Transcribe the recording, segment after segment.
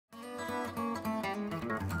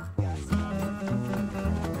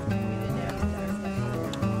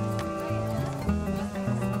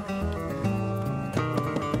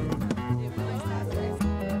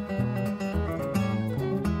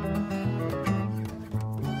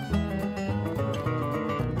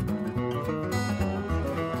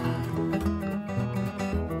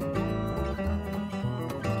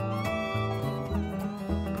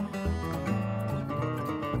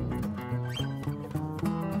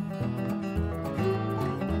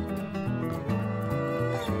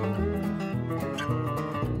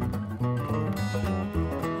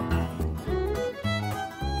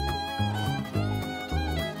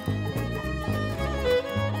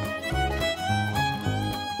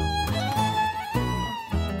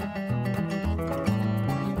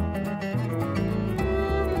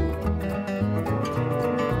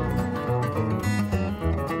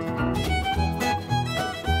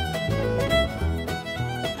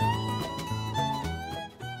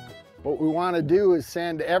What we want to do is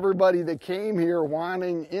send everybody that came here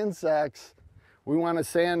wanting insects, we want to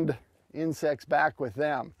send insects back with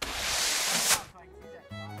them.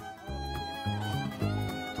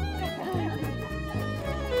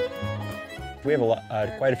 We have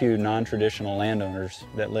quite a few non-traditional landowners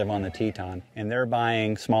that live on the Teton, and they're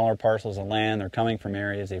buying smaller parcels of land. They're coming from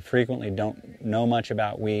areas they frequently don't know much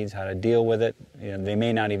about weeds, how to deal with it. You know, they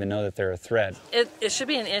may not even know that they're a threat. It should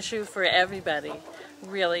be an issue for everybody,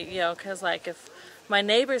 really, because like if my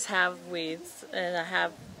neighbors have weeds and I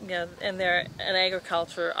have, and they're an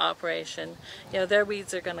agriculture operation, their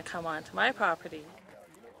weeds are going to come onto my property.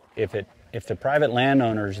 If the private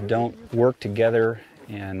landowners don't work together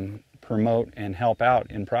and promote and help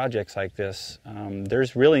out in projects like this,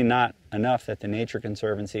 there's really not enough that the Nature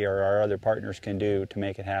Conservancy or our other partners can do to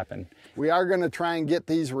make it happen. We are going to try and get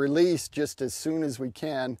these released just as soon as we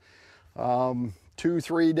can.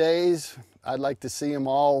 2-3 days, I'd like to see them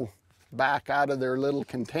all back out of their little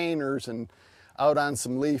containers and out on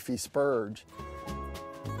some leafy spurge.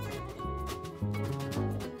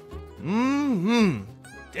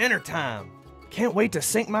 Dinner time. Can't wait to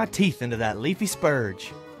sink my teeth into that leafy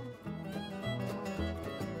spurge.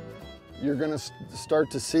 You're going to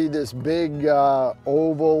start to see this big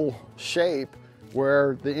oval shape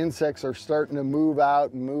where the insects are starting to move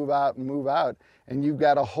out and move out and move out. And you've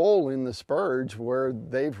got a hole in the spurge where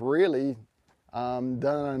they've really done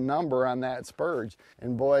a number on that spurge.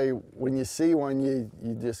 And boy, when you see one, you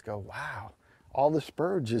just go, wow, all the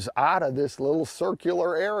spurge is out of this little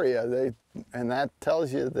circular area. And that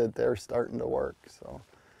tells you that they're starting to work. So,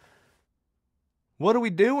 what do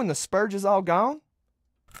we do when the spurge is all gone?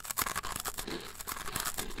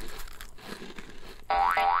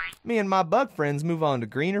 Me and my bug friends move on to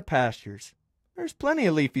greener pastures. There's plenty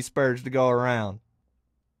of leafy spurge to go around.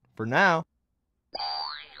 For now.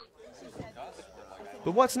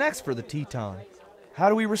 But what's next for the Teton? How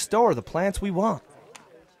do we restore the plants we want?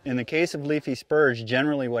 In the case of leafy spurge,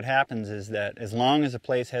 generally what happens is that as long as a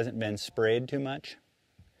place hasn't been sprayed too much,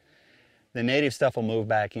 the native stuff will move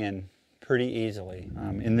back in pretty easily.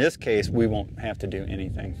 In this case, we won't have to do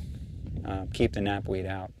anything. Keep the knapweed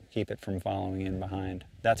out. Keep it from following in behind.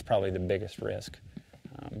 That's probably the biggest risk,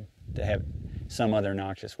 to have some other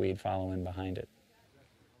noxious weed follow in behind it.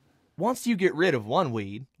 Once you get rid of one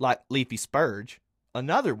weed, like leafy spurge,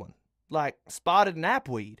 another one, like spotted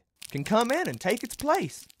knapweed, can come in and take its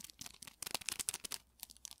place.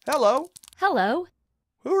 Hello. Hello.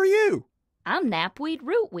 Who are you? I'm knapweed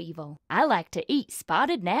root weevil. I like to eat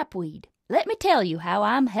spotted knapweed. Let me tell you how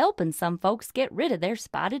I'm helping some folks get rid of their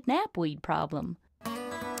spotted knapweed problem.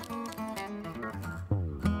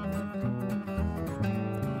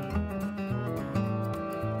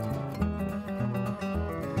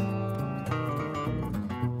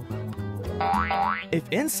 If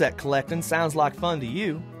insect collecting sounds like fun to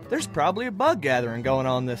you, there's probably a bug gathering going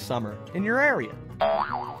on this summer in your area.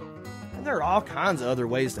 And there are all kinds of other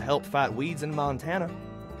ways to help fight weeds in Montana.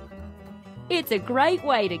 It's a great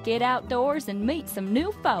way to get outdoors and meet some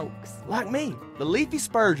new folks. Like me, the leafy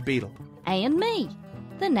spurge beetle. And me,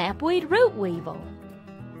 the knapweed root weevil.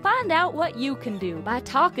 Find out what you can do by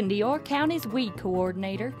talking to your county's weed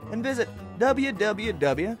coordinator. And visit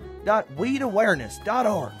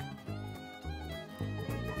www.weedawareness.org.